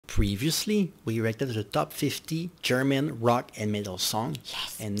Previously, we reacted to the top 50 German rock and metal song.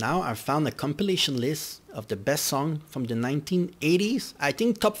 Yes. And now I found a compilation list of the best song from the 1980s. I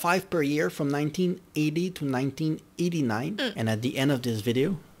think top 5 per year from 1980 to 1989. And at the end of this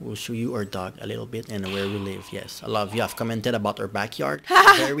video, we'll show you our dog a little bit and where we live. Yes, a lot of you have commented about our backyard.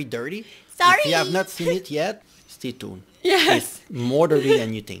 Very dirty. Sorry. If you have not seen it yet, stay tuned. Yes. It's more dirty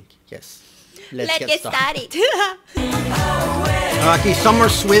than you think. Yes. Let's get started. Okay, Summer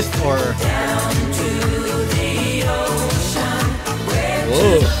Swift or...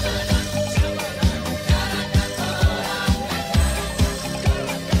 Whoa.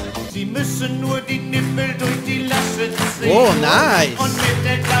 Sie müssen nur die Nippel durch die Lasche ziehen. Oh, nice. Und mit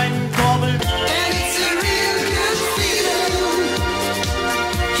der kleinen Kurbel.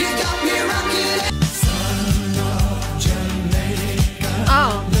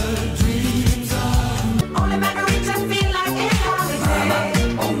 Oh.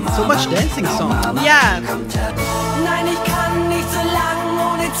 So much dancing song. Yeah. Nein, ich kann nicht so lang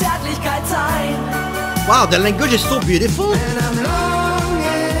ohne Zärtlichkeit sein. Wow, the language is so beautiful. And I'm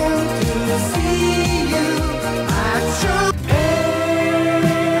longing to see you.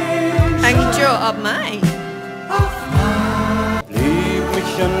 Angel of mine. Lieb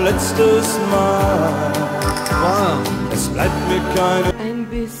mich ein letztes Mal. Wow. Es bleibt mir keine. Ein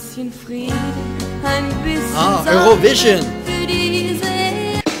bisschen Frieden, ein bisschen Ah, Sonne Eurovision. für diese.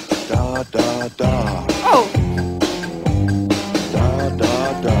 Da, da, da. Oh. Da, da,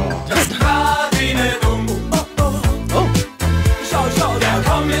 da. Das Kabinett um. Oh. Schau, schau, der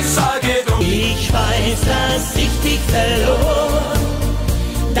Kommissar geht um. Ich weiß, dass ich dich verlor.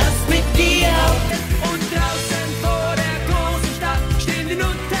 Das mit dir. Und draußen vor der großen Stadt stehen die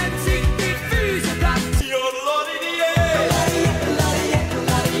Nutten, sich die Füße platt.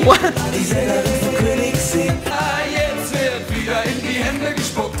 What? Die Sängerin von König singt. Jetzt wird wieder in die Hände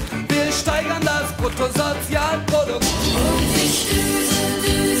gespuckt. Wir steigern das Bruttosozialprodukt. Und ich düse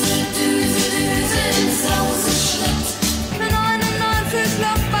ins Außenschritt. Für 99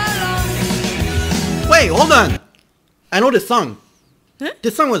 Luftballons. Wait, hold on. I know this song. Huh?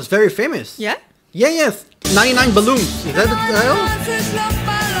 This song was very famous. Yeah? Yeah, yes. 99 Balloons. Is that the title? 99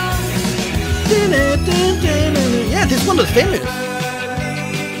 Luftballons. Yeah, this one was famous.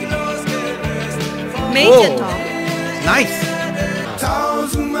 Major Whoa. Tom. Nice.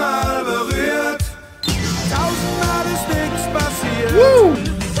 Tausendmal berührt. Tausendmal ist nichts passiert. Woo.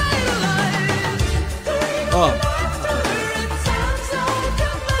 Oh.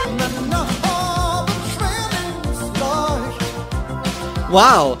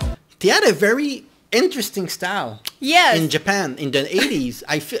 Wow. They had a very interesting style. Yes. In Japan in the 80s.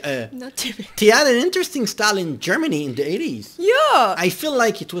 I feel Not too bad. they had an interesting style in Germany in the 80s. Yeah. I feel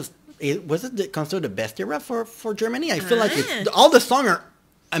like it was considered the best era for Germany. I feel like Ah. all the songs are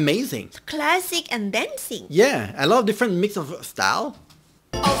amazing. Classic and dancing. Yeah, I love different mix of style.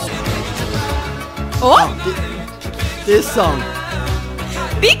 Oh. This song.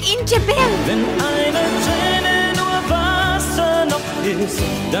 Big in Japan. Wenn eine Träne nur Wasser noch ist,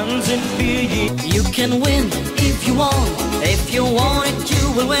 dann sind wir You can win if you want. If you want it,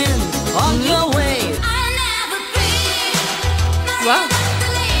 you will win. On your way. Wow.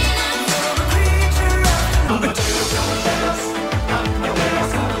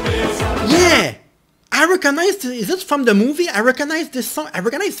 Yeah, I recognize. Is it from the movie? I recognize this song. I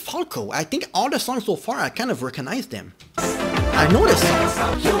recognize Falco. I think all the songs so far, I kind of recognize them. I know this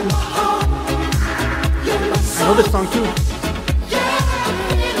song. I know this song too.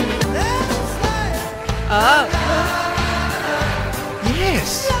 Oh.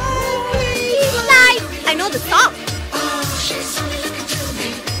 Yes. Life. I know the song.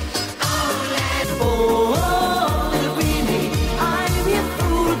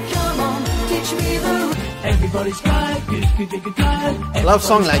 Everybody's got I love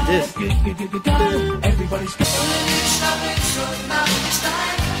songs like this. Everybody's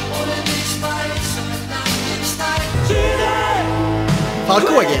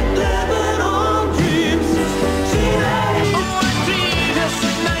Falco again.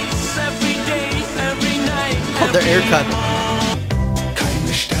 Oh, the haircut.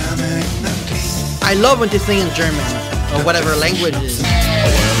 I love when they sing in German or whatever language it is.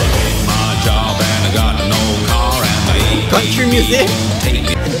 Country music.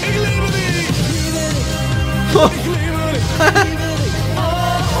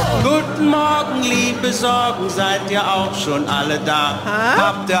 Guten Morgen, liebe Sorgen, seid ihr auch schon alle da?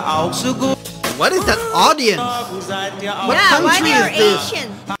 Habt ihr auch so gut? What is that audience? Sorgen, seid ihr auch What Yeah, why country they're is this? Asian?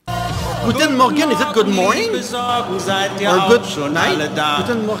 Guten Morgen, is it good morning? Liebe Sorgen, seid ihr Or auch good schon night? alle da?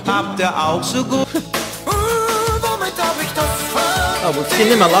 Guten Morgen. Habt ihr auch so gut? Womit darf ich das fahren? Oh, we've seen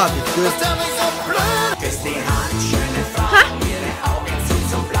him a lot. It's good.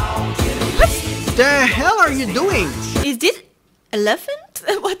 The hell are you doing? Is this elephant?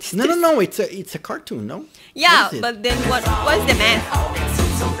 What is No, this? no, no. It's a cartoon, no? Yeah, What is it? but then what's the man?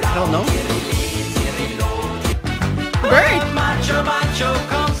 I don't know. Bird. Macho, macho,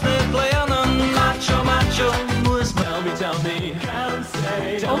 constant play on the macho, macho. Tell me, can't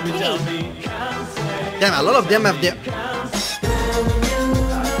say. Tell me, can't say. Damn, a lot of them have their.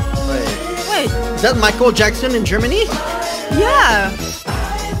 Wait. Is that Michael Jackson in Germany? Yeah.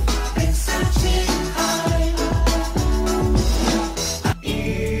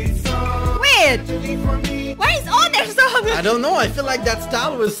 Wait. Why is all their songs? I don't know. I feel like that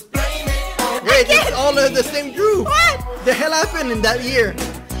style was. Wait, it's all the same group. What? The hell happened in that year?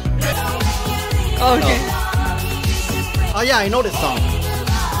 Okay. Oh yeah, I know this song.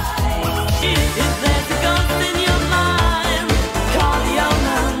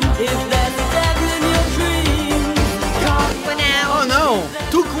 For now. Oh no,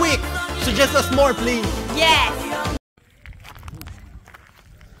 too quick. Suggest us more, please. Yes.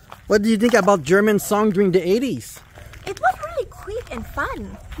 What do you think about German song during the 80s? It was really quick and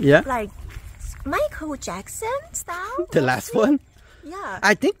fun. Yeah, Like Michael Jackson style. the last one. Yeah.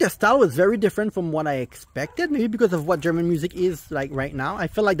 I think the style was very different from what I expected. Maybe because of what German music is like right now. I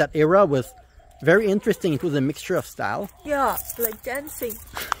feel like that era was very interesting. It was a mixture of style. Yeah, like dancing.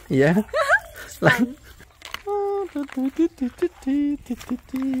 Yeah. Like. Fun.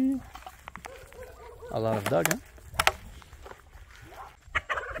 A lot of dog, huh?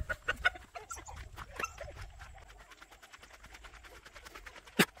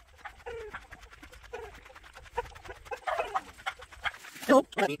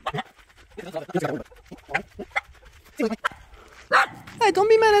 Hey, don't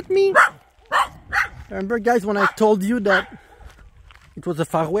be mad at me. Remember, guys, when I told you that it was a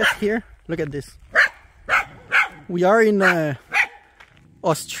Far West here? Look at this. We are in a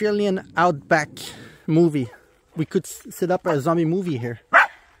Australian outback movie. We could set up a zombie movie here.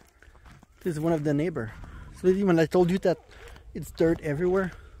 This is one of the neighbor. So when I told you that it's dirt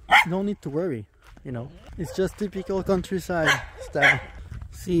everywhere, you don't need to worry. You know, it's just typical countryside style.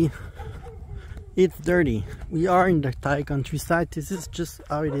 See, it's dirty. We are in the Thai countryside. This is just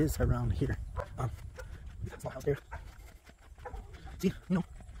how it is around here. Small house there. See, you know,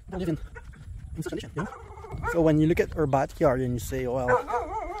 we don't live in such condition, you know. So when you look at our backyard and you say, well,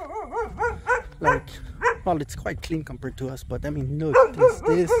 like, well, it's quite clean compared to us. But I mean, look,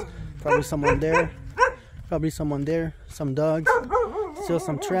 this, probably someone there, some dogs, still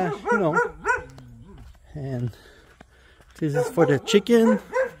some trash, you know. And this is for the chicken,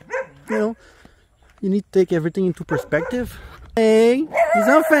 you know. You need to take everything into perspective. Hey, les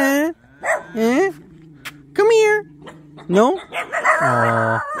enfants, eh? Come here. No?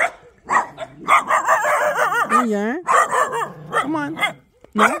 Oh. Yeah. Come on.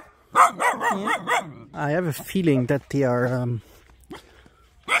 No? Yeah. I have a feeling that they are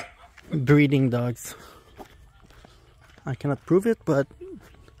breeding dogs. I cannot prove it, but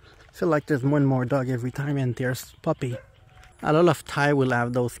I feel like there's one more dog every time, and there's puppy. A lot of Thai will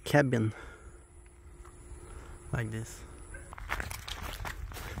have those cabin like this.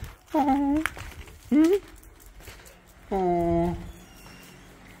 Aww. Hmm? Aww.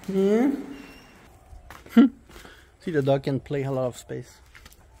 Yeah. See, the dog can play a lot of space.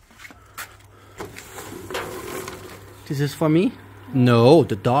 This is for me? No,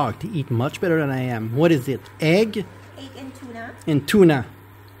 the dog. They eat much better than I am. What is it? Egg? Egg and tuna. And tuna.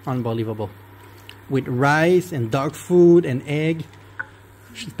 Unbelievable. With rice and dog food and egg.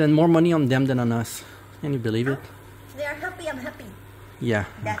 She spend more money on them than on us. Can you believe it? They are happy, I'm happy. Yeah.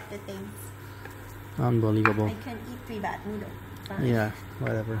 That's the thing. Unbelievable. I can eat 3 baht noodle. Fine. Yeah,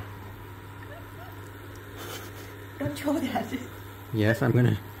 whatever. Don't show that. Yes, I'm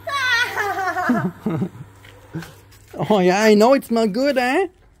gonna. Oh yeah, I know it smells good, eh?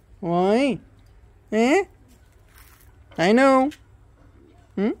 Why? Eh? I know.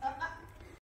 Hmm?